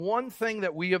One thing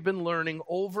that we have been learning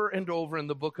over and over in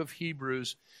the book of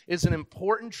Hebrews is an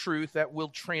important truth that will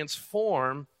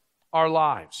transform our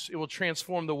lives. It will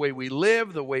transform the way we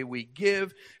live, the way we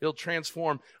give. It'll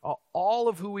transform all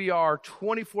of who we are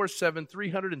 24/7,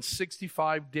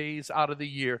 365 days out of the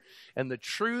year. And the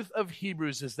truth of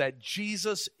Hebrews is that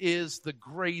Jesus is the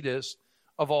greatest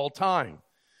of all time.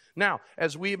 Now,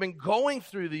 as we have been going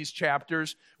through these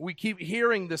chapters, we keep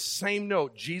hearing the same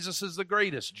note. Jesus is the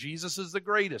greatest. Jesus is the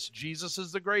greatest. Jesus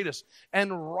is the greatest.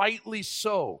 And rightly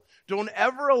so. Don't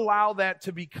ever allow that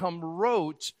to become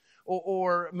rote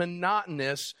or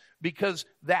monotonous, because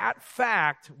that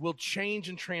fact will change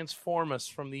and transform us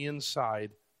from the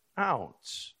inside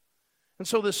out. And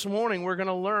so this morning, we're going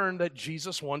to learn that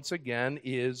Jesus, once again,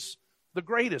 is the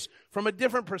greatest from a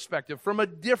different perspective, from a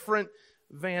different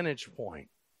vantage point.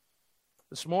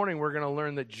 This morning, we're going to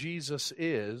learn that Jesus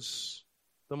is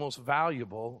the most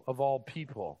valuable of all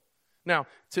people. Now,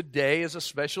 today is a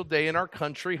special day in our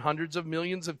country. Hundreds of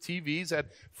millions of TVs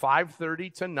at 5:30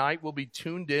 tonight will be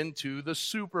tuned in to the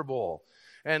Super Bowl.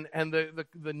 And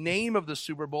the name of the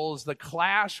Super Bowl is the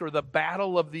Clash or the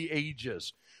Battle of the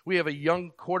Ages. We have a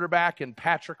young quarterback in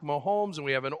Patrick Mahomes, and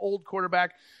we have an old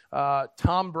quarterback,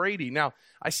 Tom Brady. Now,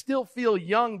 I still feel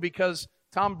young because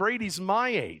Tom Brady's my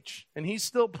age, and he's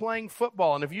still playing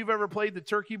football. And if you've ever played the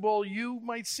Turkey Bowl, you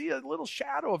might see a little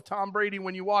shadow of Tom Brady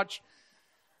when you watch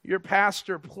your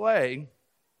pastor play.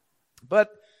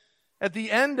 But at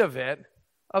the end of it,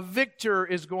 a victor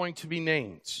is going to be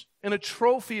named, and a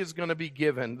trophy is going to be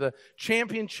given. The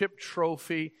championship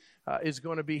trophy is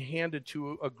going to be handed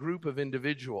to a group of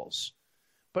individuals.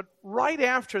 But right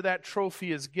after that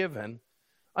trophy is given,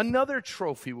 another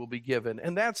trophy will be given,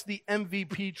 and that's the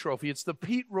MVP trophy. It's the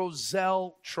Pete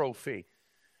Rozelle trophy.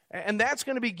 And that's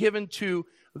going to be given to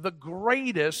the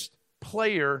greatest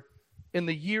player in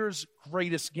the year's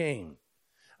greatest game.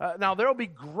 Now, there will be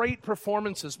great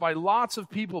performances by lots of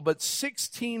people, but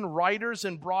 16 writers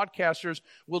and broadcasters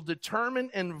will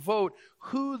determine and vote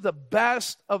who the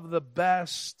best of the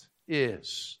best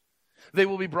is. They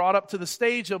will be brought up to the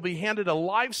stage. They'll be handed a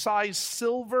life-size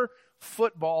silver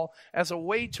football as a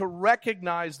way to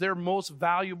recognize their most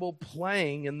valuable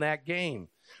playing in that game.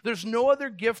 There's no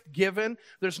other gift given.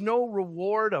 There's no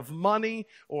reward of money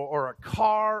or a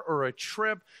car or a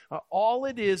trip. All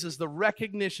it is the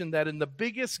recognition that in the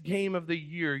biggest game of the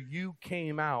year, you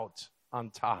came out on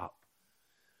top.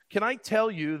 Can I tell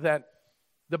you that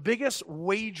the biggest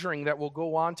wagering that will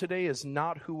go on today is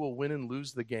not who will win and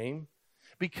lose the game?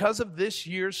 Because of this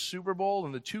year's Super Bowl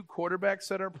and the two quarterbacks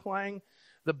that are playing,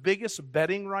 the biggest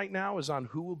betting right now is on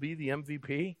who will be the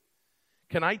MVP.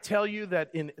 Can I tell you that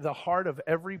in the heart of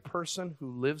every person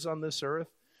who lives on this earth,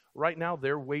 right now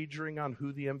they're wagering on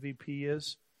who the MVP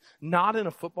is? Not in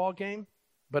a football game,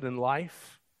 but in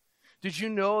life. Did you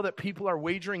know that people are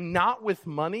wagering not with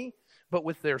money, but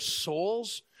with their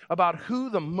souls about who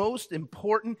the most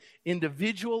important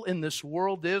individual in this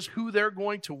world is, who they're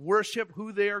going to worship,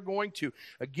 who they are going to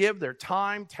give their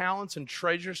time, talents, and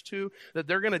treasures to, that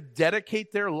they're going to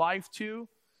dedicate their life to?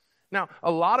 Now,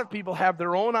 a lot of people have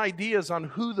their own ideas on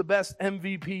who the best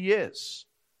MVP is.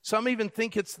 Some even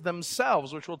think it's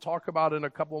themselves, which we'll talk about in a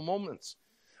couple of moments.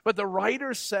 But the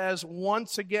writer says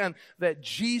once again that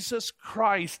Jesus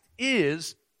Christ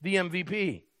is the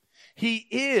MVP. He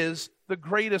is the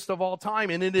greatest of all time,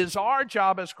 and it is our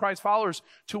job as Christ followers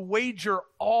to wager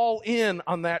all in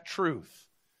on that truth,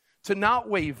 to not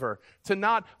waver, to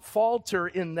not falter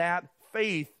in that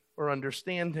faith or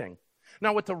understanding.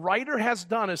 Now, what the writer has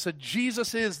done is that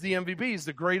Jesus is the MVP. He's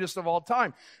the greatest of all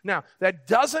time. Now, that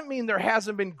doesn't mean there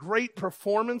hasn't been great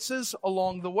performances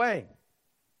along the way.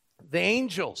 The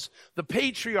angels, the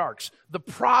patriarchs, the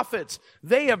prophets,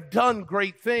 they have done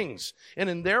great things. And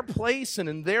in their place and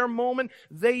in their moment,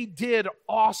 they did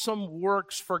awesome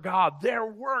works for God. Their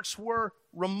works were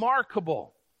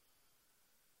remarkable.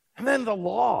 And then the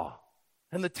law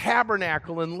and the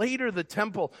tabernacle, and later the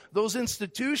temple, those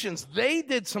institutions, they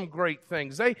did some great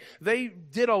things. They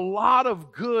did a lot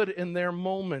of good in their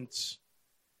moments,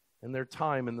 in their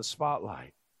time in the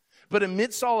spotlight. But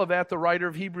amidst all of that, the writer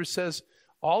of Hebrews says,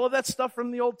 all of that stuff from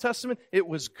the Old Testament, it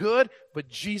was good, but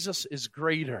Jesus is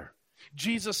greater.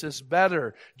 Jesus is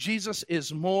better. Jesus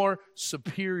is more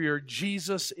superior.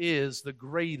 Jesus is the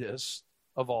greatest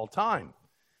of all time.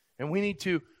 And we need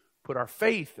to put our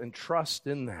faith and trust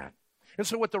in that. And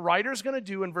so what the writer is going to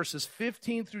do in verses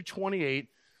 15 through 28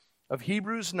 of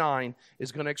Hebrews 9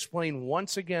 is going to explain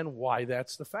once again why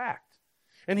that's the fact.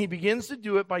 And he begins to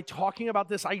do it by talking about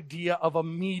this idea of a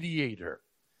mediator.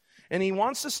 And he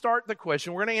wants to start the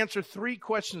question. We're going to answer three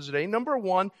questions today. Number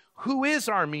one, who is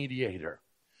our mediator?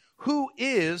 Who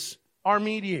is our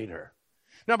mediator?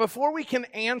 Now, before we can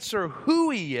answer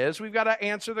who he is, we've got to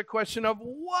answer the question of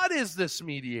what is this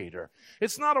mediator?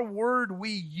 It's not a word we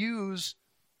use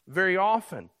very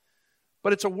often,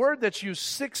 but it's a word that's used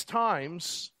 6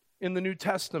 times in the New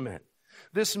Testament.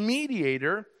 This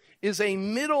mediator is a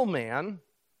middleman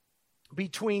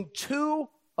between 2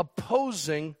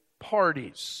 opposing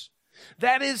parties.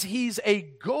 That is, he's a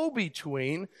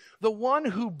go-between, the one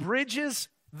who bridges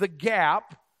the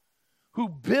gap, who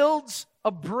builds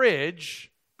a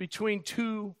bridge between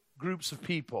 2 groups of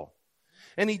people.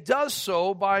 And he does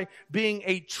so by being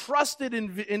a trusted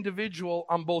individual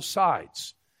on both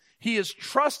sides. He is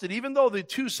trusted, even though the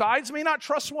 2 sides may not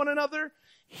trust one another,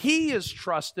 he is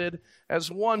trusted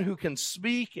as one who can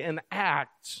speak and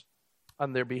act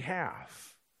on their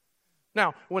behalf.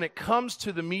 Now, when it comes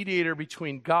to the mediator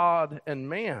between God and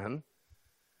man,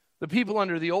 the people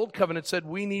under the old covenant said,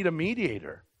 we need a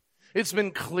mediator. It's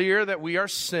been clear that we are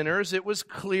sinners. It was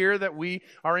clear that we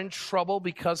are in trouble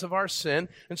because of our sin.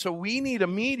 And so we need a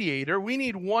mediator. We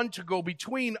need one to go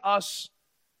between us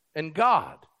and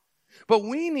God. But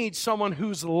we need someone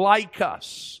who's like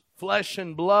us, flesh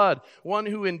and blood, one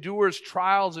who endures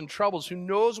trials and troubles, who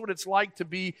knows what it's like to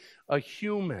be a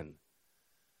human.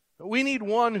 We need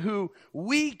one who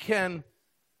we can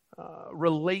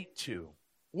relate to,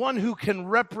 one who can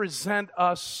represent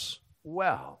us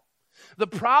well. The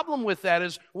problem with that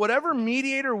is whatever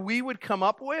mediator we would come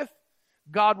up with,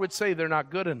 God would say they're not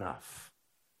good enough.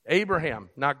 Abraham,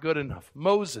 not good enough.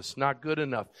 Moses, not good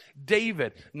enough.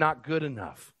 David, not good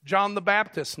enough. John the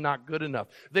Baptist, not good enough.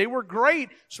 They were great,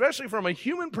 especially from a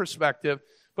human perspective,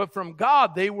 but from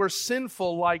God, they were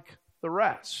sinful like the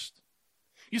rest.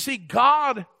 You see,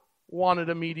 God wanted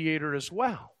a mediator as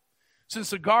well.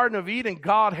 Since the Garden of Eden,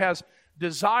 God has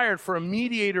desired for a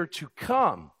mediator to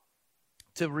come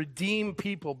to redeem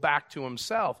people back to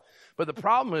himself. But the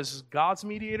problem is God's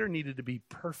mediator needed to be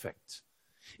perfect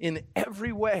in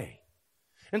every way.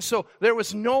 And so there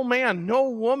was no man, no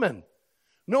woman,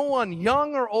 no one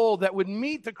young or old that would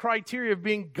meet the criteria of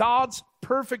being God's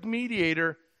perfect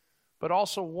mediator, but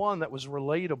also one that was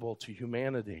relatable to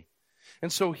humanity.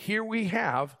 And so here we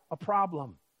have a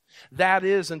problem. That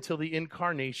is until the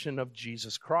incarnation of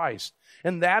Jesus Christ.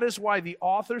 And that is why the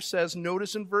author says,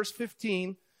 notice in verse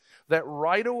 15, that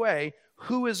right away,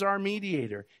 who is our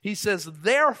mediator? He says,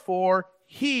 therefore,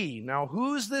 he. Now,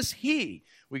 who's this he?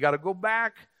 We got to go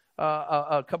back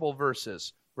a couple of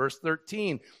verses. Verse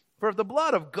 13, for if the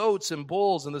blood of goats and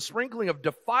bulls and the sprinkling of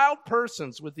defiled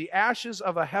persons with the ashes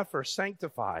of a heifer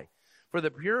sanctify for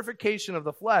the purification of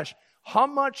the flesh, how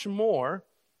much more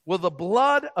will the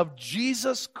blood of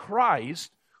Jesus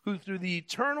Christ, who through the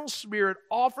eternal Spirit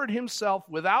offered himself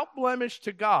without blemish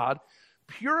to God,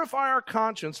 purify our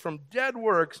conscience from dead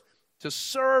works to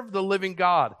serve the living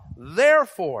God.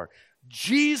 Therefore,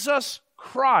 Jesus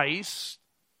Christ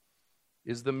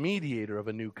is the mediator of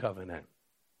a new covenant.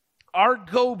 Our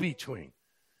go-between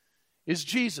is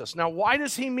Jesus. Now, why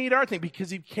does he meet our thing? Because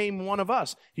he became one of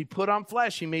us. He put on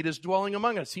flesh. He made his dwelling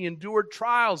among us. He endured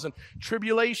trials and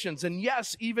tribulations and,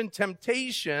 yes, even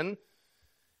temptation.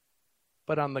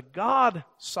 But on the God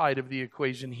side of the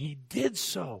equation, he did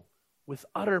so with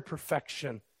utter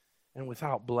perfection and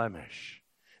without blemish.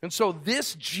 And so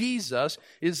this Jesus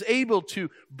is able to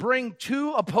bring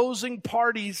 2 opposing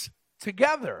parties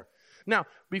together. Now,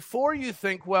 before you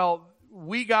think, well,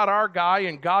 we got our guy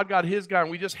and God got his guy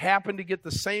and we just happened to get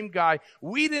the same guy,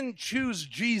 we didn't choose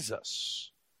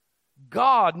Jesus.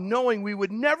 God, knowing we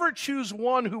would never choose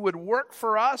one who would work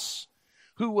for us,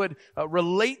 who would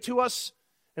relate to us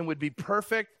and would be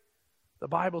perfect, the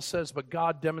Bible says, but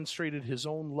God demonstrated his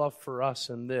own love for us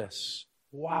in this.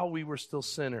 While we were still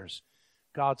sinners,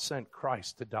 God sent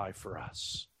Christ to die for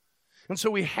us. And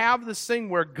so we have this thing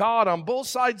where God, on both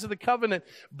sides of the covenant,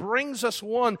 brings us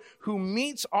one who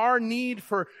meets our need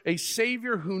for a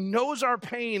Savior who knows our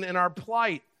pain and our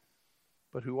plight,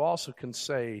 but who also can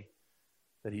say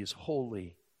that he is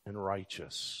holy and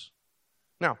righteous.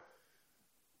 Now,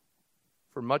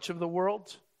 for much of the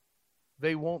world,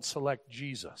 they won't select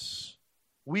Jesus.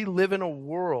 We live in a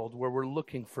world where we're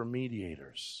looking for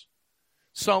mediators.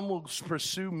 Some will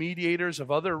pursue mediators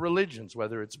of other religions,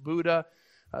 whether it's Buddha,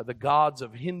 the gods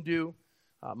of Hindu,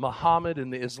 Muhammad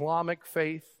and the Islamic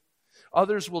faith.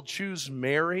 Others will choose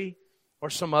Mary or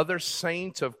some other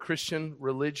saint of Christian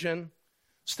religion.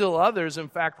 Still others, in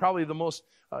fact, probably the most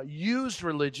used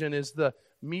religion is the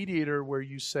mediator where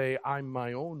you say, I'm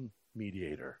my own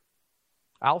mediator.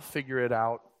 I'll figure it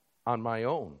out on my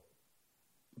own.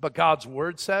 But God's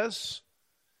word says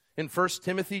in 1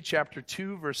 Timothy chapter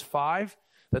 2, verse 5,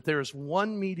 that there is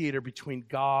one mediator between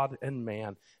God and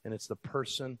man, and it's the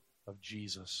person of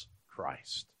Jesus Christ.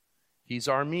 Christ. He's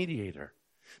our mediator.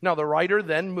 Now, the writer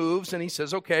then moves and he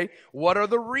says, okay, what are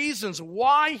the reasons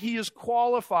why he is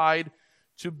qualified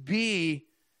to be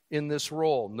in this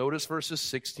role? Notice verses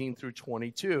 16 through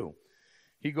 22.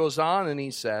 He goes on and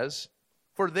he says,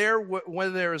 for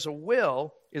when there is a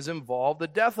will is involved, the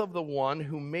death of the one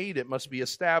who made it must be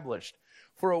established.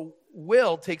 For a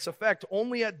will takes effect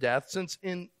only at death, since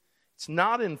it's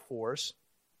not in force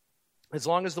as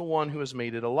long as the one who has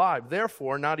made it alive.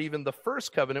 Therefore, not even the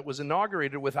first covenant was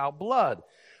inaugurated without blood.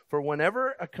 For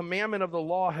whenever a commandment of the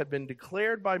law had been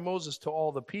declared by Moses to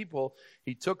all the people,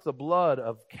 he took the blood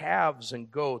of calves and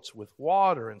goats with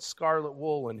water and scarlet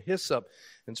wool and hyssop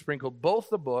and sprinkled both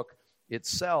the book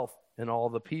itself and all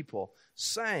the people,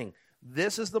 saying,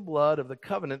 this is the blood of the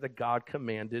covenant that God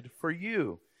commanded for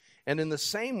you. And in the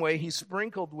same way, he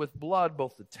sprinkled with blood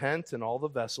both the tent and all the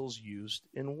vessels used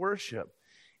in worship.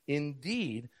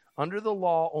 Indeed, under the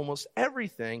law, almost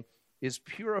everything is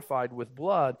purified with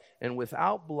blood, and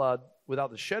without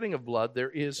the shedding of blood, there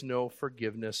is no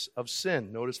forgiveness of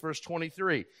sin. Notice verse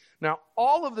 23. Now,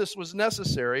 all of this was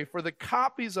necessary for the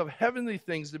copies of heavenly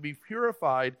things to be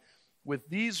purified with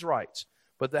these rites,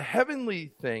 but the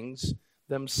heavenly things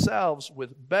themselves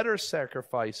with better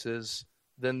sacrifices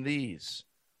than these.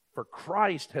 For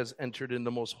Christ has entered in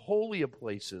the most holy of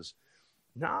places,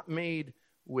 not made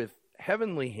with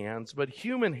heavenly hands, but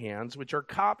human hands, which are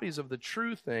copies of the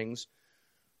true things,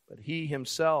 but he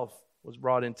himself was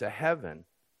brought into heaven,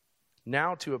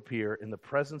 now to appear in the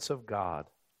presence of God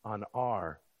on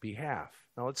our behalf.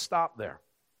 Now let's stop there.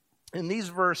 In these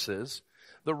verses,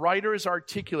 the writer is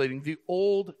articulating the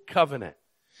old covenant,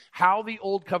 how the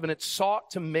old covenant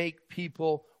sought to make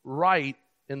people right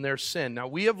in their sin. Now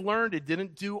we have learned it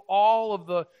didn't do all of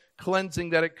the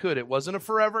cleansing that it could. It wasn't a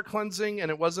forever cleansing,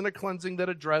 and it wasn't a cleansing that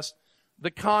addressed the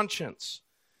conscience.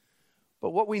 But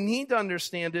what we need to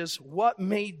understand is what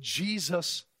made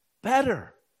Jesus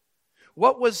better.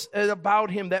 What was it about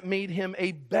him that made him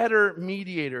a better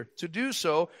mediator? To do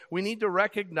so, we need to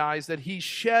recognize that he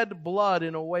shed blood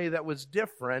in a way that was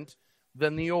different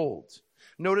than the old.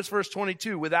 Notice verse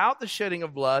 22, without the shedding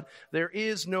of blood, there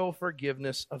is no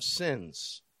forgiveness of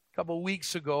sins. A couple of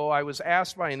weeks ago, I was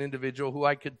asked by an individual who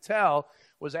I could tell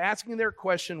was asking their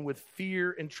question with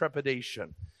fear and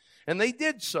trepidation. And they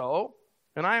did so,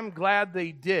 and I am glad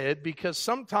they did, because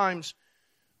sometimes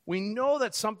we know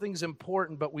that something's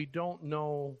important, but we don't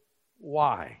know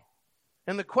why.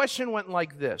 And the question went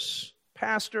like this: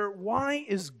 Pastor, why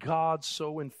is God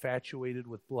so infatuated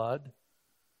with blood?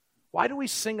 Why do we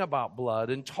sing about blood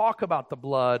and talk about the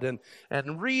blood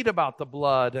and read about the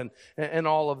blood and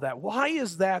all of that? Why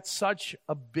is that such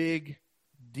a big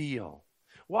deal?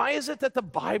 Why is it that the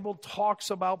Bible talks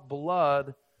about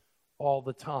blood all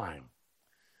the time?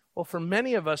 Well, for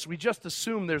many of us, we just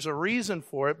assume there's a reason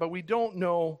for it, but we don't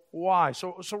know why.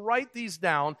 So write these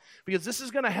down, because this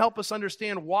is going to help us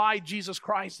understand why Jesus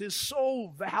Christ is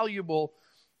so valuable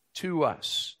to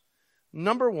us.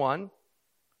 Number one,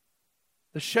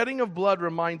 the shedding of blood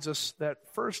reminds us that,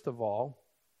 first of all,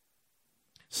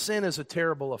 sin is a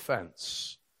terrible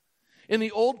offense. In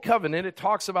the Old Covenant, it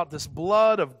talks about this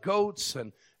blood of goats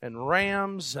and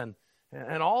rams and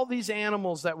all these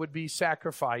animals that would be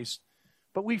sacrificed.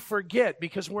 But we forget,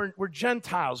 because we're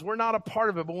Gentiles. We're not a part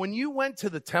of it. But when you went to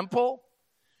the temple,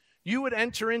 you would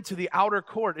enter into the outer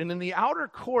court. And in the outer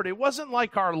court, it wasn't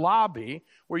like our lobby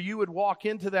where you would walk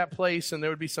into that place and there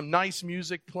would be some nice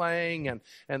music playing and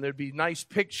there'd be nice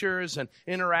pictures and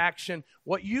interaction.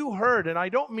 What you heard, and I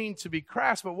don't mean to be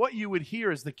crass, but what you would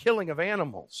hear is the killing of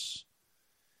animals.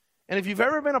 And if you've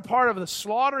ever been a part of the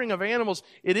slaughtering of animals,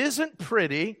 it isn't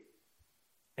pretty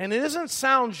and it isn't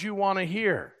sounds you want to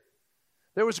hear.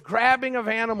 There was grabbing of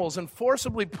animals and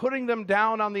forcibly putting them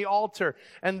down on the altar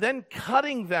and then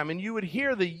cutting them. And you would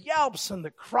hear the yelps and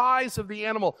the cries of the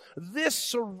animal. This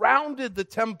surrounded the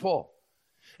temple.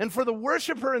 And for the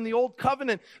worshiper in the Old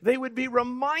Covenant, they would be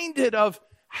reminded of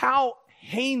how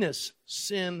heinous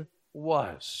sin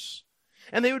was.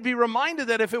 And they would be reminded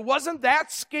that if it wasn't that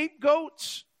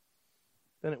scapegoat,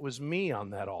 then it was me on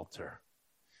that altar.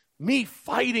 Me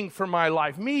fighting for my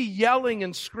life, me yelling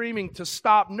and screaming to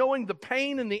stop, knowing the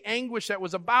pain and the anguish that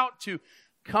was about to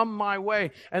come my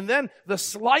way. And then the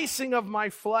slicing of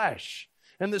my flesh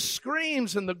and the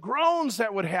screams and the groans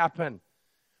that would happen.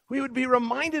 We would be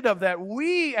reminded of that.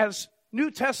 We, as New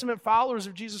Testament followers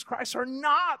of Jesus Christ, are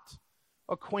not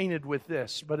acquainted with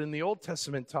this. But in the Old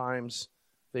Testament times,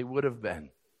 they would have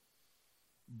been.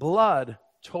 Blood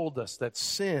told us that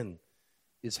sin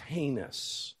is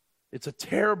heinous. It's a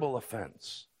terrible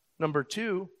offense. Number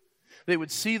two, they would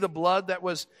see the blood that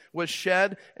was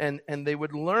shed, and they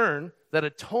would learn that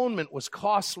atonement was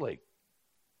costly.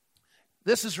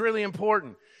 This is really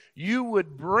important.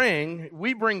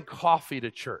 We bring coffee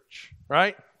to church,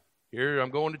 right? Here, I'm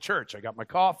going to church. I got my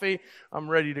coffee. I'm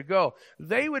ready to go.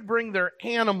 They would bring their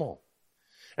animal.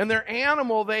 And their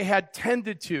animal they had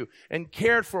tended to and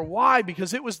cared for. Why?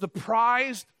 Because it was the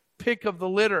prized pick of the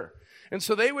litter. And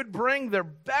so they would bring their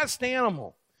best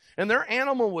animal. And their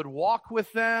animal would walk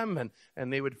with them,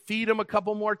 and they would feed them a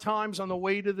couple more times on the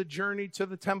way to the journey to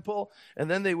the temple. And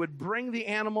then they would bring the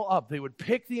animal up. They would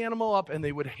pick the animal up, and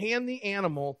they would hand the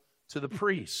animal to the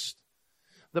priest.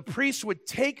 The priest would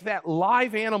take that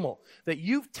live animal that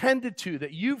you've tended to,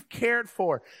 that you've cared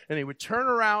for, and he would turn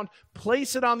around,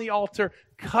 place it on the altar,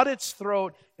 cut its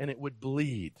throat, and it would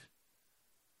bleed.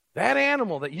 That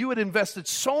animal that you had invested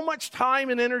so much time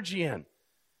and energy in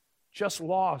just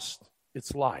lost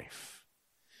its life.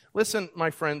 Listen,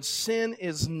 my friends, sin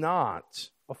is not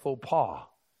a faux pas.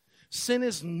 Sin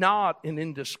is not an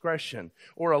indiscretion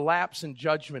or a lapse in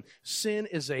judgment. Sin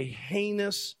is a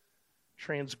heinous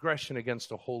transgression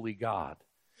against a holy God.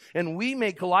 And we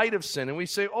make light of sin and we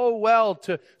say, oh, well,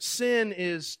 to sin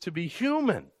is to be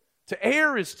human. To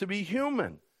err is to be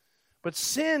human. But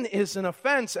sin is an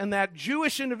offense, and that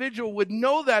Jewish individual would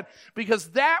know that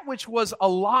because that which was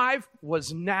alive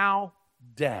was now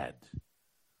dead.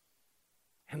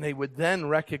 And they would then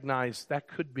recognize that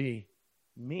could be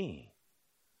me.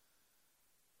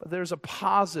 But there's a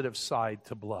positive side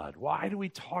to blood. Why do we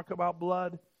talk about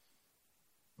blood?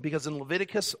 Because in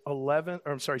Leviticus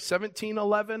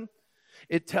 17:11,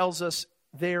 it tells us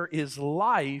there is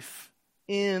life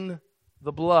in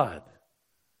the blood.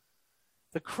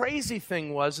 The crazy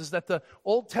thing is that the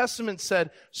Old Testament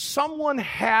said someone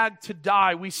had to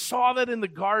die. We saw that in the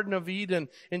Garden of Eden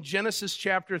in Genesis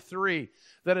chapter 3,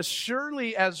 that as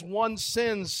surely as one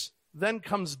sins, then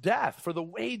comes death, for the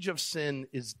wage of sin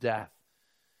is death.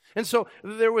 And so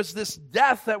there was this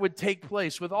death that would take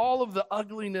place with all of the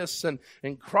ugliness and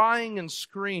crying and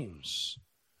screams.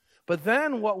 But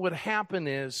then what would happen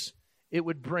is it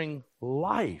would bring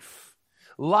life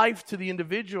to the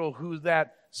individual who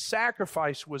that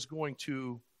sacrifice was going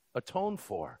to atone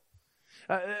for.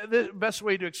 The best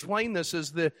way to explain this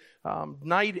is the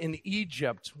night in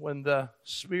Egypt when the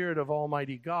Spirit of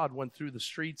Almighty God went through the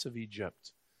streets of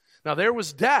Egypt. Now there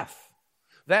was death.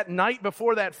 That night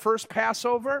before that first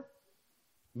Passover,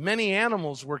 many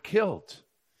animals were killed,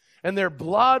 and their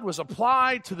blood was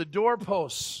applied to the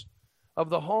doorposts of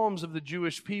the homes of the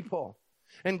Jewish people.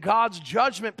 And God's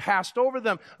judgment passed over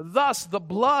them. Thus, the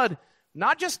blood,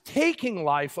 not just taking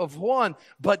life of one,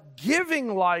 but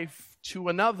giving life to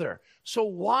another. So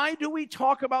why do we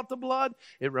talk about the blood?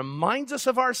 It reminds us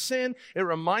of our sin. It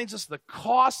reminds us the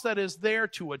cost that is there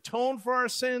to atone for our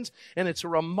sins. And it's a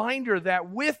reminder that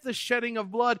with the shedding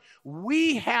of blood,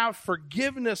 we have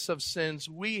forgiveness of sins.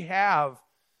 We have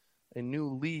a new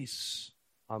lease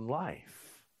on life.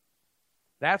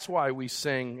 That's why we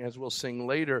sing, as we'll sing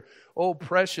later, "Oh,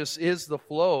 precious is the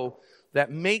flow that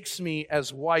makes me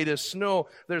as white as snow.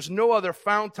 There's no other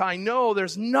fount I know.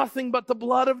 There's nothing but the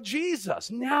blood of Jesus."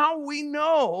 Now we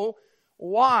know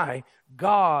why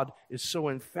God is so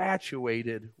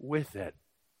infatuated with it.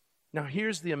 Now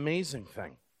here's the amazing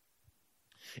thing.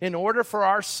 In order for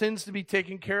our sins to be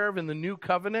taken care of in the new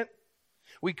covenant,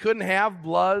 we couldn't have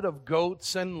blood of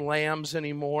goats and lambs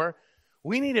anymore.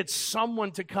 We needed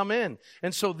someone to come in.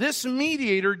 And so this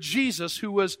mediator, Jesus,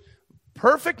 who was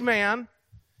perfect man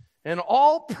and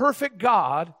all perfect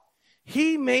God,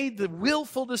 he made the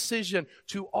willful decision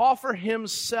to offer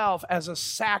himself as a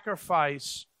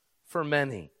sacrifice for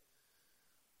many.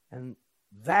 And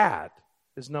that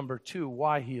is number 2,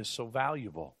 why he is so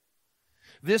valuable.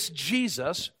 This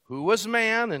Jesus, who was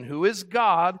man and who is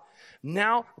God,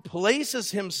 now places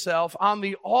himself on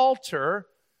the altar,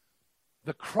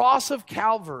 the cross of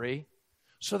Calvary,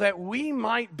 so that we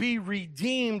might be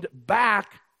redeemed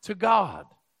back to God.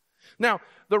 Now,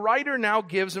 the writer now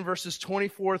gives in verses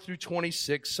 24 through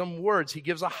 26 some words. He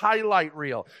gives a highlight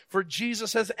reel. "For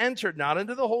Jesus has entered not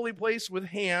into the holy place with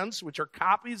hands, which are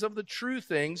copies of the true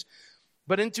things,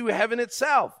 but into heaven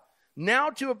itself, now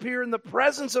to appear in the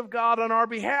presence of God on our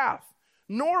behalf.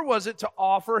 Nor was it to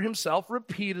offer himself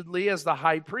repeatedly as the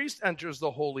high priest enters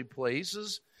the holy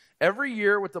places every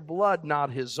year with the blood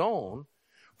not his own,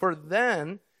 for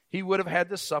then he would have had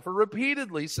to suffer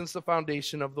repeatedly since the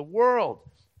foundation of the world.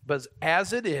 But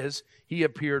as it is, he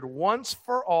appeared once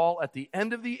for all at the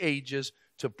end of the ages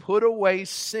to put away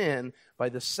sin by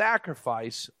the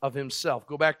sacrifice of himself."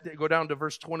 Go down to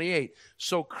verse 28.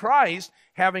 "So Christ,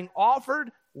 having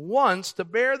offered once to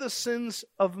bear the sins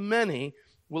of many,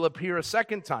 will appear a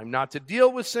second time, not to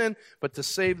deal with sin, but to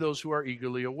save those who are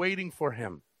eagerly awaiting for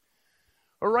him.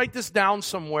 Or write this down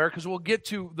somewhere because we'll get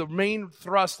to the main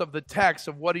thrust of the text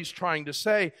of what he's trying to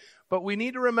say. But we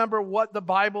need to remember what the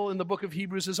Bible in the book of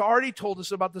Hebrews has already told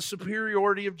us about the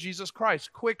superiority of Jesus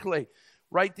Christ. Quickly,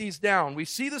 write these down. We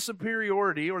see the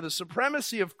superiority or the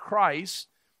supremacy of Christ,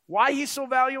 why he's so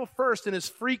valuable first in his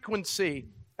frequency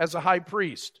as a high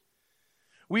priest.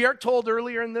 We are told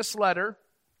earlier in this letter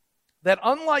that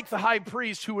unlike the high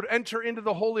priest who would enter into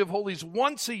the Holy of Holies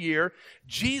once a year,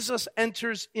 Jesus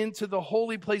enters into the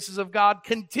holy places of God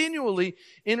continually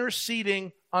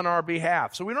interceding on our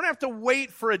behalf. So we don't have to wait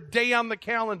for a day on the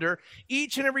calendar.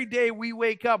 Each and every day we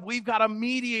wake up, we've got a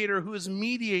mediator who is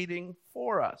mediating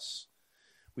for us.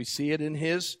 We see it in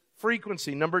his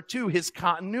frequency. Number 2, his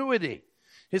continuity.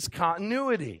 His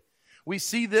continuity. We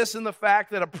see this in the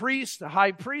fact that a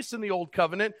high priest in the Old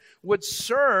Covenant, would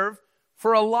serve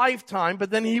for a lifetime,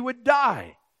 but then he would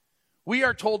die. We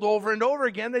are told over and over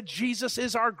again that Jesus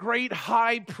is our great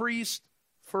high priest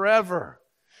forever.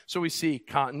 So we see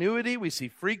continuity, we see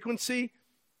frequency.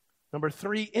 Number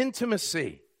 3,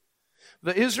 intimacy.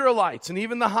 The Israelites and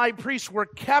even the high priests were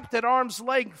kept at arm's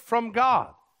length from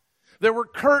God. There were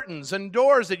curtains and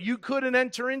doors that you couldn't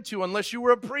enter into unless you were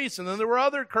a priest. And then there were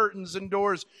other curtains and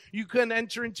doors you couldn't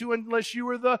enter into unless you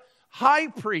were the high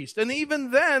priest. And even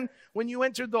then, when you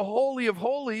entered the Holy of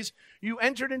Holies, you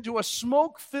entered into a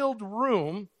smoke-filled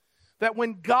room that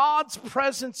when God's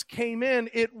presence came in,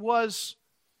 it was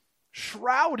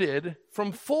shrouded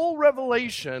from full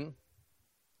revelation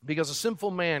because a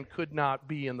sinful man could not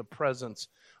be in the presence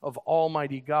of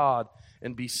Almighty God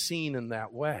and be seen in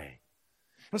that way.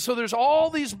 And so there's all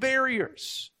these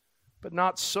barriers, but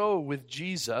not so with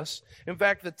Jesus. In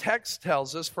fact, the text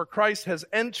tells us, for Christ has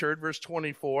entered, verse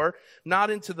 24, not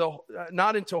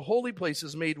into holy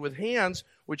places made with hands,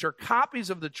 which are copies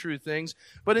of the true things,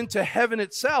 but into heaven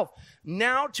itself,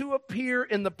 now to appear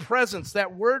in the presence.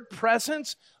 That word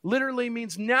presence literally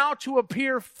means now to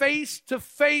appear face to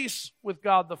face with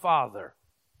God the Father.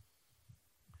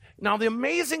 Now, the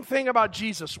amazing thing about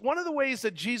Jesus, one of the ways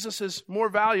that Jesus is more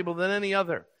valuable than any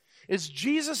other, is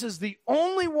Jesus is the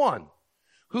only one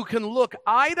who can look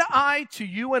eye to eye to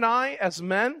you and I as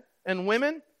men and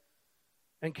women,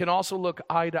 and can also look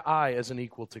eye to eye as an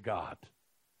equal to God.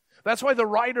 That's why the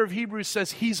writer of Hebrews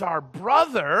says he's our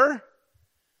brother,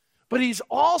 but he's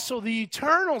also the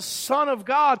eternal Son of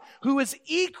God who is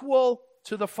equal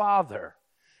to the Father.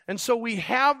 And so we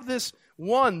have this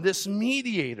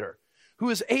mediator, who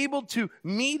is able to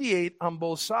mediate on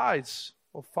both sides.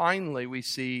 Well, finally, we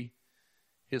see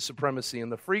his supremacy in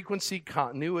the frequency,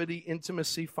 continuity,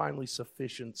 intimacy, finally,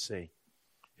 sufficiency.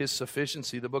 His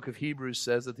sufficiency. The book of Hebrews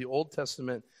says that the Old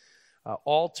Testament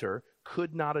altar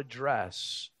could not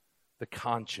address the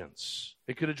conscience.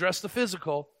 It could address the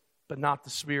physical, but not the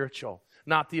spiritual,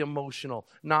 not the emotional,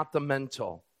 not the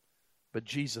mental. But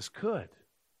Jesus could.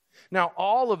 Now,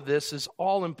 all of this is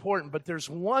all important, but there's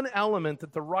one element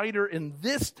that the writer in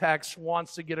this text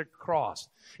wants to get across.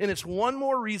 And it's one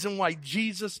more reason why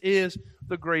Jesus is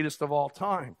the greatest of all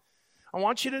time. I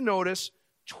want you to notice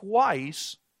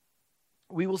twice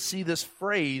we will see this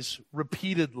phrase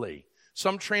repeatedly.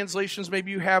 Some translations,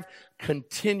 maybe you have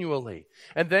continually.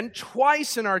 And then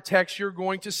twice in our text, you're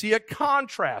going to see a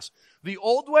contrast. The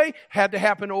old way had to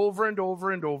happen over and over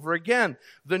and over again.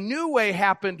 The new way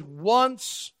happened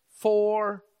once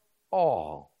for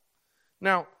all.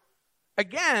 Now,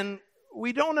 again,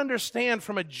 we don't understand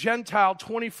from a Gentile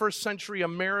 21st century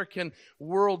American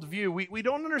worldview. We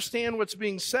don't understand what's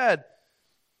being said.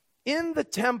 In the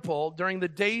temple during the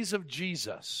days of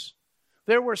Jesus,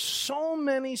 there were so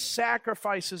many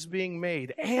sacrifices being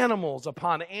made. Animals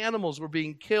upon animals were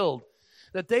being killed,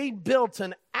 that they built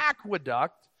an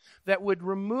aqueduct that would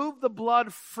remove the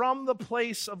blood from the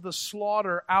place of the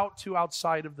slaughter out to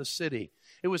outside of the city.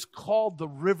 It was called the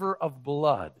River of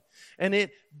Blood. And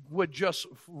it would just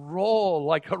roll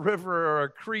like a river or a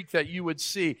creek that you would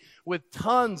see with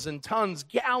tons and tons,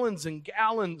 gallons and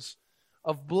gallons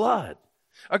of blood.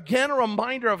 Again, a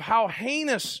reminder of how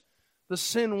heinous the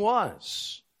sin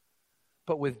was.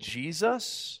 But with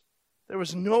Jesus, there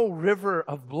was no river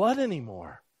of blood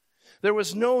anymore. There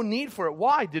was no need for it.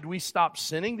 Why? Did we stop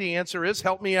sinning? The answer is,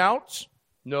 help me out.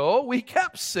 No, we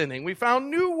kept sinning. We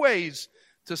found new ways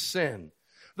to sin.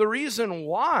 The reason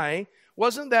why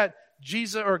wasn't that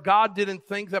Jesus or God didn't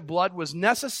think that blood was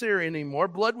necessary anymore.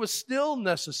 Blood was still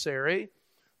necessary.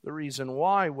 The reason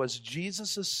why was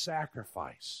Jesus'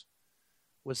 sacrifice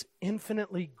was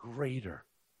infinitely greater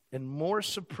and more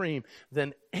supreme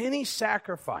than any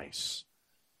sacrifice.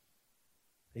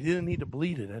 He didn't need to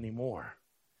bleed it anymore.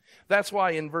 That's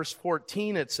why in verse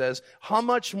 14 it says, how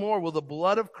much more will the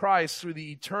blood of Christ through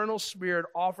the eternal Spirit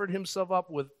offered himself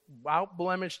up without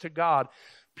blemish to God,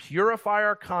 purify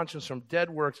our conscience from dead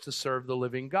works to serve the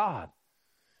living God?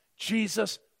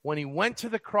 Jesus, when he went to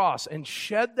the cross and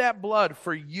shed that blood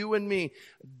for you and me,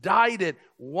 died it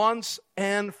once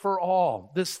and for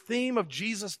all. This theme of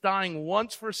Jesus dying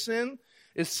once for sin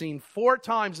is seen 4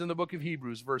 times in the book of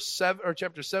Hebrews,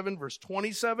 chapter 7, verse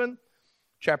 27,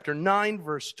 chapter 9,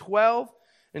 verse 12,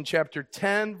 and chapter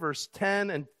 10, verse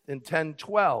 10 and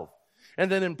 10:12.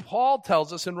 And then Paul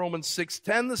tells us in Romans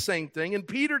 6:10 the same thing, and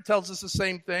Peter tells us the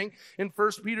same thing in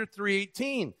 1 Peter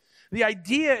 3:18. The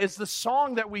idea is the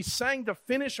song that we sang to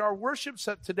finish our worship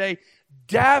set today.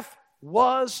 Death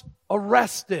was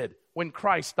arrested when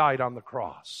Christ died on the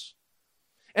cross.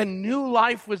 And new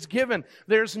life was given.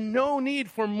 There's no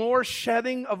need for more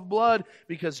shedding of blood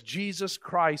because Jesus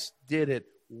Christ did it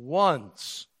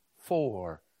once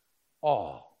for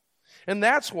all. And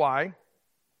that's why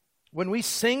when we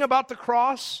sing about the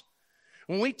cross,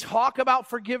 when we talk about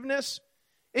forgiveness,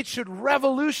 it should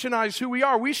revolutionize who we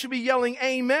are. We should be yelling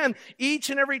amen each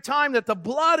and every time that the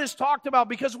blood is talked about,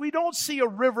 because we don't see a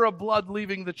river of blood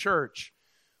leaving the church.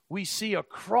 We see a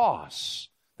cross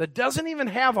that doesn't even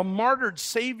have a martyred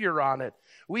Savior on it.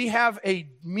 We have a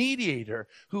mediator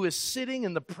who is sitting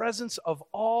in the presence of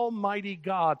Almighty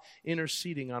God,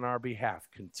 interceding on our behalf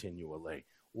continually.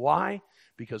 Why?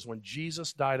 Because when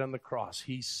Jesus died on the cross,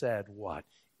 he said what?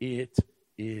 It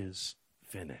is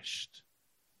finished.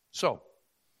 So,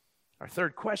 our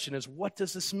third question is, what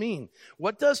does this mean?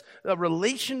 What does a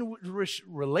relationship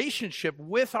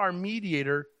with our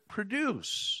mediator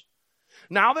produce?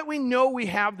 Now that we know we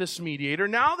have this mediator,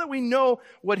 now that we know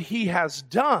what he has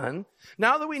done,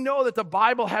 now that we know that the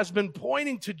Bible has been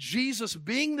pointing to Jesus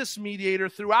being this mediator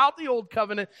throughout the Old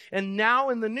Covenant and now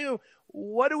in the New,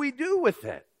 what do we do with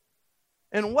it?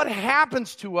 And what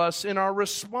happens to us in our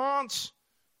response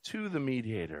to the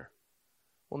mediator?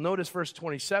 Well, notice verse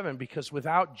 27, because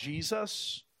without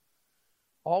Jesus,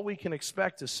 all we can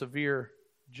expect is severe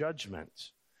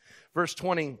judgment. Verse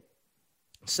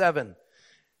 27,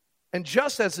 and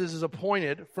just as it is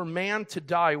appointed for man to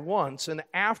die once, and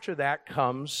after that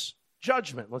comes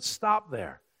judgment. Let's stop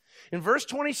there. In verse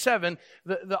 27,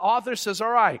 the author says,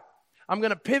 all right, I'm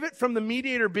going to pivot from the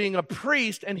mediator being a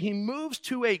priest, and he moves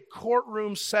to a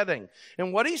courtroom setting.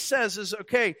 And what he says is,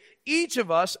 okay, each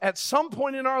of us at some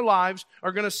point in our lives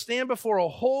are going to stand before a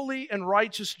holy and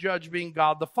righteous judge, being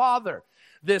God the Father.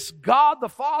 This God the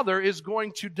Father is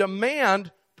going to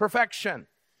demand perfection.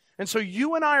 And so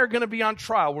you and I are going to be on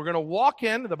trial. We're going to walk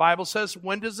in. The Bible says,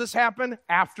 when does this happen?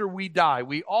 After we die.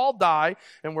 We all die,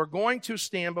 and we're going to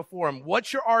stand before him.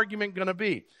 What's your argument going to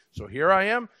be? So here I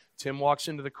am. Tim walks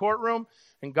into the courtroom,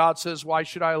 and God says, why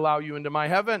should I allow you into my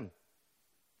heaven?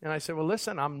 And I said, well,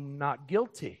 listen, I'm not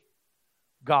guilty.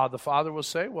 God the Father will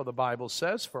say, well, the Bible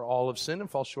says, for all have sinned and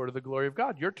fall short of the glory of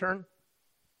God. Your turn.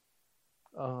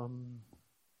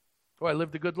 I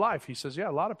lived a good life. He says, yeah,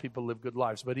 a lot of people live good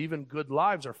lives, but even good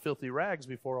lives are filthy rags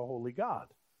before a holy God.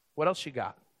 What else you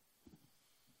got?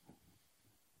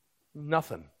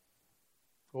 Nothing.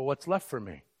 Well, what's left for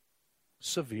me?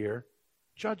 Severe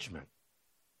judgment.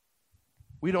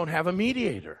 We don't have a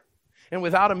mediator. And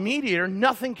without a mediator,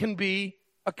 nothing can be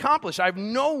accomplished. I have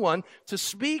no one to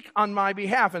speak on my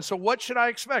behalf. And so what should I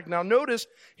expect? Now notice,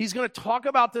 he's going to talk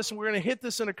about this, and we're going to hit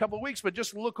this in a couple of weeks, but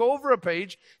just look over a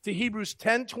page to Hebrews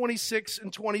 10, 26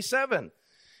 and 27.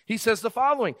 He says the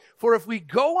following, for if we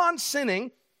go on sinning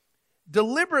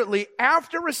deliberately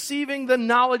after receiving the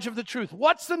knowledge of the truth.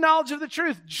 What's the knowledge of the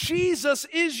truth? Jesus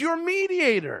is your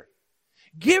mediator.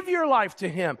 Give your life to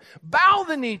him. Bow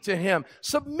the knee to him.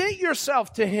 Submit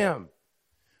yourself to him.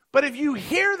 But if you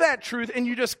hear that truth and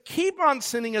you just keep on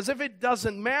sinning as if it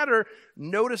doesn't matter,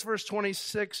 notice verse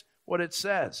 26, what it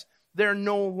says. There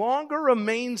no longer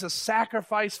remains a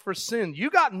sacrifice for sin. You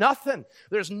got nothing.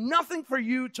 There's nothing for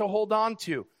you to hold on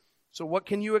to. So what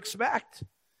can you expect?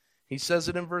 He says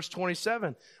it in verse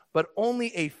 27. But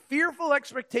only a fearful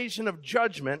expectation of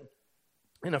judgment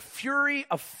and a fury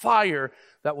of fire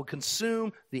that will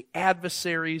consume the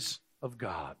adversaries of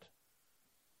God.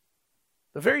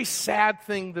 The very sad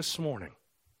thing this morning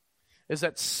is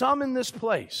that some in this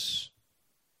place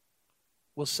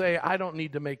will say, I don't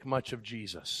need to make much of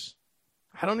Jesus.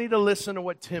 I don't need to listen to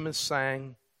what Tim is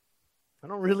saying. I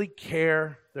don't really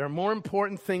care. There are more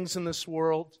important things in this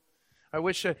world. I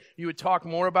wish you would talk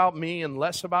more about me and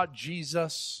less about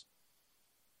Jesus.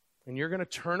 And you're going to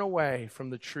turn away from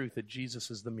the truth that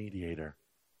Jesus is the mediator.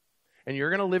 And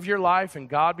you're going to live your life, and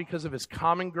God, because of His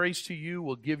common grace to you,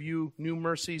 will give you new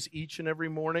mercies each and every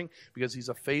morning because He's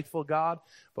a faithful God.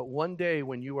 But one day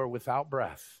when you are without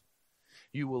breath,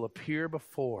 you will appear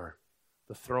before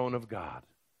the throne of God.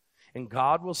 And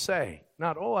God will say,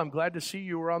 not, oh, I'm glad to see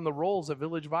you were on the rolls at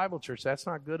Village Bible Church. That's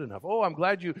not good enough. Oh, I'm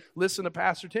glad you listened to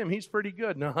Pastor Tim. He's pretty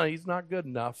good. No, he's not good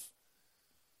enough.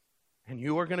 And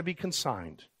you are going to be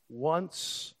consigned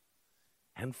once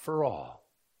and for all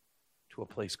to a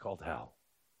place called hell,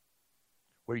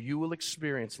 where you will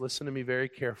experience, listen to me very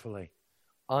carefully,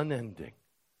 unending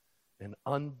and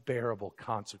unbearable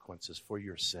consequences for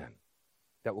your sin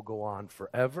that will go on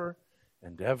forever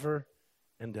and ever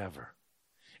and ever.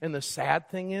 And the sad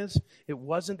thing is, it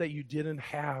wasn't that you didn't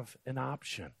have an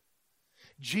option.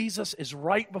 Jesus is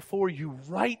right before you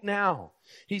right now.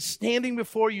 He's standing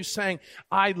before you saying,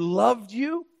 I loved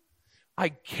you, I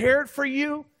cared for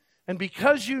you, and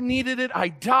because you needed it, I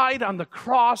died on the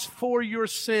cross for your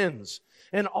sins.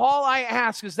 And all I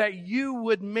ask is that you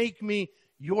would make me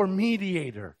your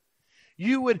mediator.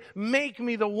 You would make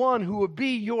me the one who would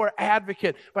be your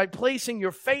advocate. By placing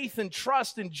your faith and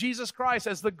trust in Jesus Christ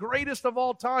as the greatest of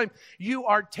all time, you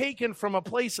are taken from a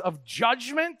place of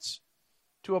judgment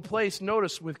to a place,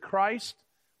 notice, with Christ,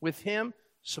 with Him,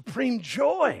 supreme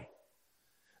joy.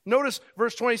 Notice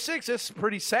verse 26, it's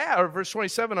pretty sad, or verse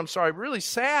 27, really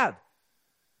sad.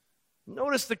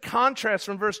 Notice the contrast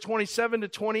from verse 27 to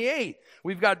 28.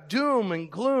 We've got doom and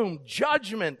gloom,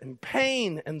 judgment and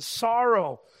pain and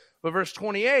sorrow. But verse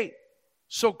 28,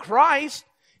 so Christ,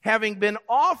 having been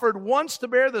offered once to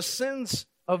bear the sins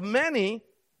of many,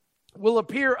 will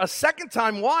appear a second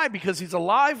time. Why? Because He's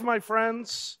alive, my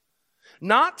friends.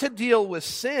 Not to deal with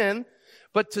sin,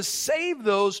 but to save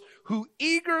those who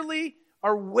eagerly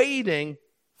are waiting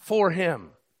for Him.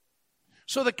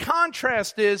 So the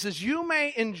contrast is you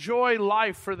may enjoy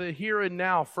life for the here and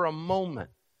now for a moment.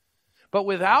 But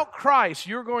without Christ,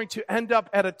 you're going to end up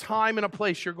at a time and a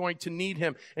place you're going to need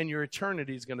Him, and your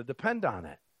eternity is going to depend on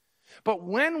it. But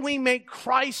when we make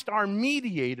Christ our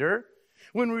mediator,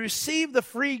 when we receive the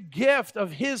free gift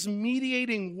of His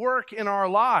mediating work in our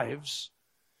lives,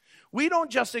 we don't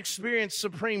just experience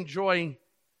supreme joy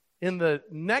in the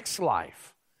next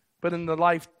life, but in the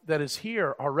life that is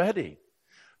here already.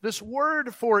 This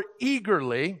word for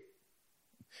eagerly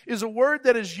is a word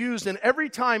that is used, and every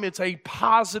time it's a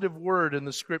positive word in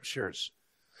the Scriptures.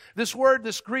 This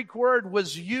Greek word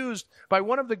was used by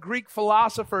one of the Greek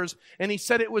philosophers, and he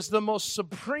said it was the most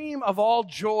supreme of all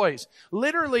joys.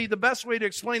 Literally, the best way to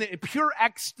explain it, pure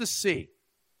ecstasy,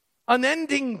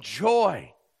 unending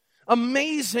joy,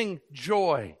 amazing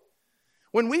joy.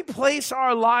 When we place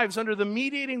our lives under the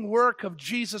mediating work of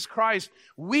Jesus Christ,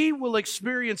 we will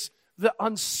experience the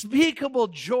unspeakable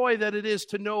joy that it is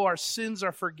to know our sins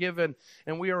are forgiven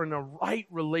and we are in a right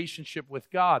relationship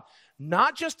with God.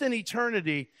 Not just in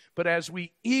eternity, but as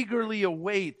we eagerly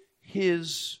await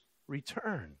His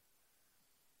return.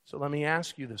 So let me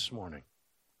ask you this morning,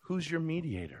 who's your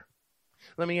mediator?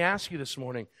 Let me ask you this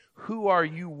morning, who are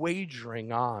you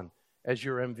wagering on as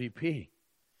your MVP?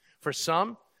 For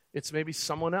some, it's maybe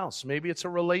someone else. Maybe it's a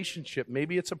relationship.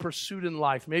 Maybe it's a pursuit in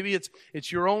life. Maybe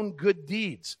it's your own good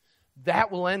deeds.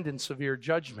 That will end in severe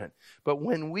judgment. But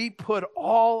when we put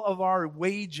all of our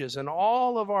wages and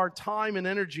all of our time and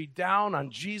energy down on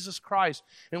Jesus Christ,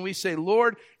 and we say,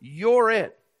 Lord, you're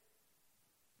it,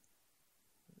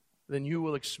 then you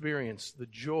will experience the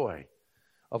joy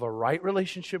of a right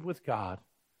relationship with God,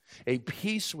 a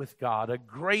peace with God, a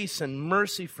grace and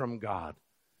mercy from God.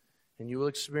 And you will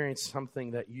experience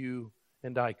something that you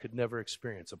and I could never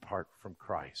experience apart from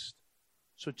Christ.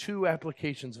 So 2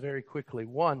 applications very quickly.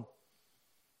 1,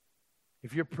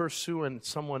 if you're pursuing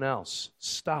someone else,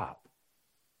 stop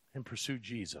and pursue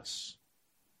Jesus.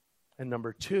 And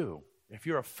number 2, if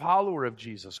you're a follower of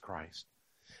Jesus Christ,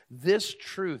 this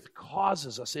truth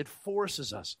causes us, it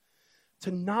forces us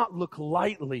to not look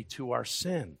lightly to our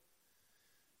sin.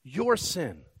 Your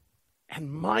sin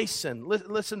and my sin.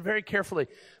 Listen very carefully.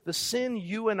 The sin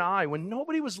you and I, when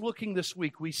nobody was looking this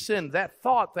week, we sinned. That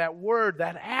thought, that word,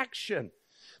 that action,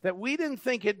 that we didn't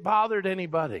think it bothered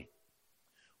anybody,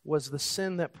 was the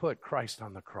sin that put Christ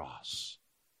on the cross,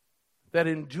 that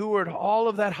endured all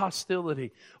of that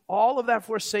hostility, all of that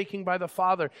forsaking by the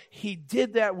Father. He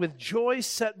did that with joy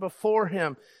set before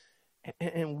Him,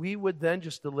 and we would then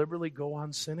just deliberately go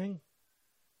on sinning?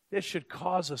 This should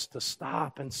cause us to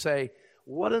stop and say,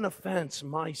 what an offense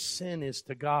my sin is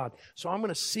to God. So I'm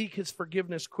going to seek His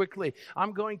forgiveness quickly.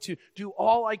 I'm going to do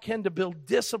all I can to build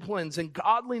disciplines and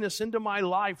godliness into my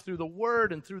life through the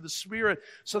Word and through the Spirit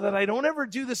so that I don't ever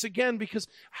do this again, because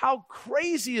how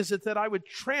crazy is it that I would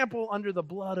trample under the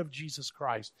blood of Jesus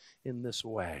Christ in this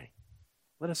way?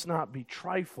 Let us not be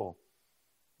trifle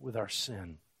with our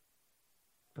sin,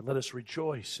 but let us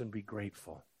rejoice and be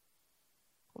grateful.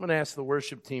 I'm going to ask the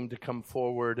worship team to come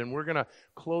forward, and we're going to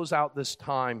close out this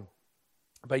time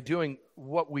by doing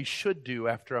what we should do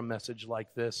after a message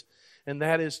like this, and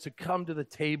that is to come to the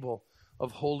table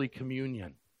of Holy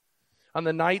Communion. On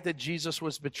the night that Jesus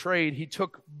was betrayed, He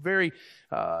took very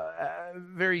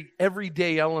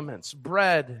everyday elements,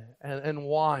 bread and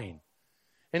wine,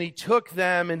 and He took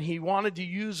them and He wanted to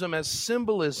use them as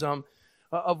symbolism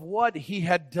of what He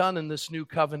had done in this new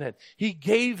covenant. He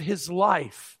gave His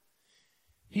life.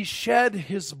 He shed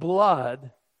His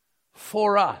blood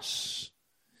for us.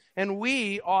 And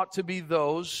we ought to be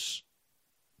those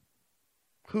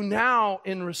who now,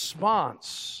 in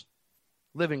response,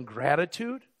 live in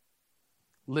gratitude,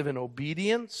 live in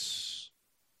obedience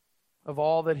of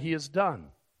all that He has done.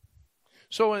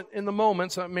 So in the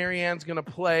moments, Mary Ann's going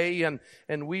to play, and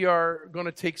we are going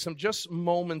to take some just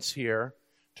moments here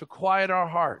to quiet our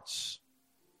hearts.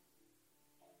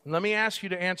 And let me ask you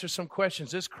to answer some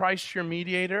questions. Is Christ your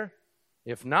mediator?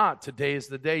 If not, today is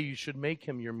the day you should make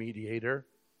Him your mediator.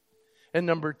 And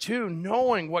number two,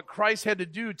 knowing what Christ had to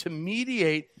do to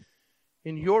mediate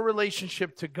in your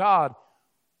relationship to God,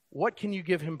 what can you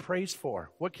give Him praise for?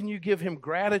 What can you give Him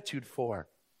gratitude for?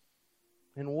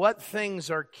 And what things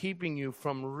are keeping you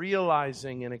from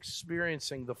realizing and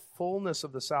experiencing the fullness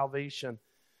of the salvation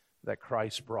that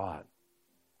Christ brought?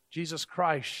 Jesus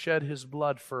Christ shed His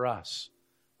blood for us.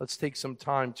 Let's take some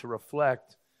time to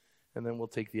reflect, and then we'll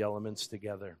take the elements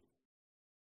together.